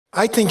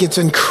I think it's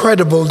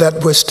incredible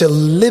that we're still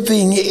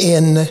living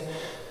in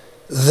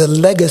the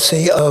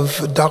legacy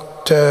of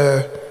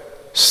Dr.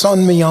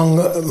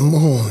 Myung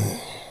Moon.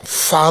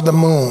 Father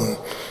Moon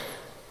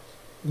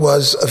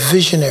was a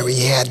visionary.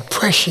 He had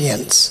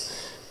prescience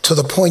to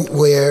the point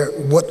where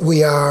what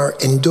we are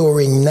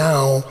enduring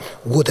now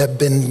would have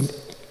been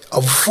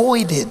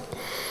avoided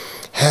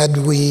had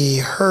we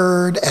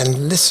heard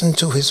and listened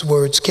to his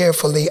words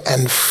carefully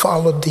and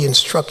followed the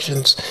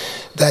instructions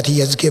that he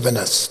has given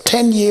us.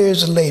 10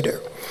 years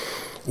later,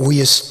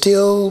 we are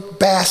still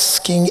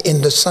basking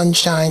in the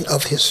sunshine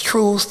of his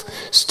truth,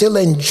 still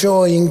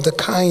enjoying the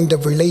kind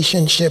of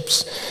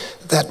relationships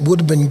that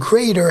would have been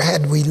greater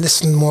had we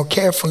listened more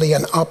carefully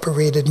and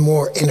operated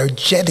more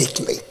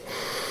energetically.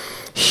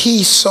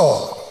 He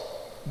saw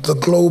the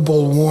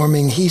global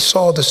warming. He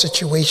saw the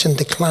situation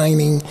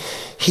declining.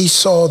 He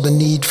saw the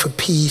need for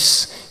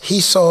peace.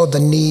 He saw the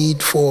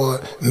need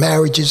for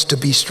marriages to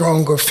be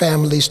stronger,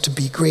 families to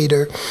be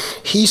greater.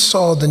 He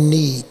saw the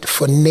need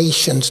for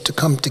nations to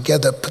come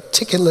together,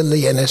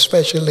 particularly and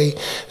especially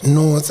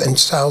North and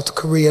South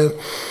Korea.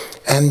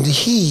 And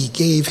he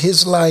gave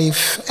his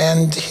life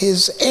and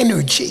his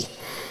energy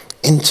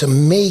into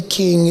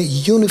making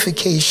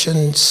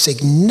unification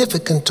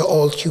significant to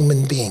all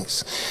human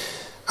beings.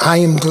 I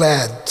am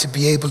glad to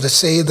be able to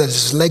say that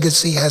his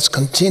legacy has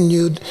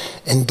continued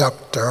in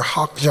Dr.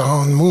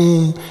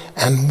 Moon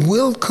and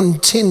will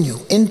continue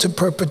into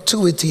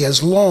perpetuity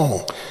as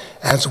long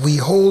as we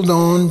hold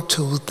on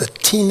to the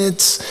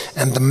tenets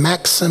and the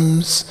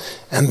maxims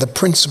and the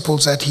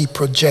principles that he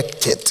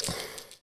projected.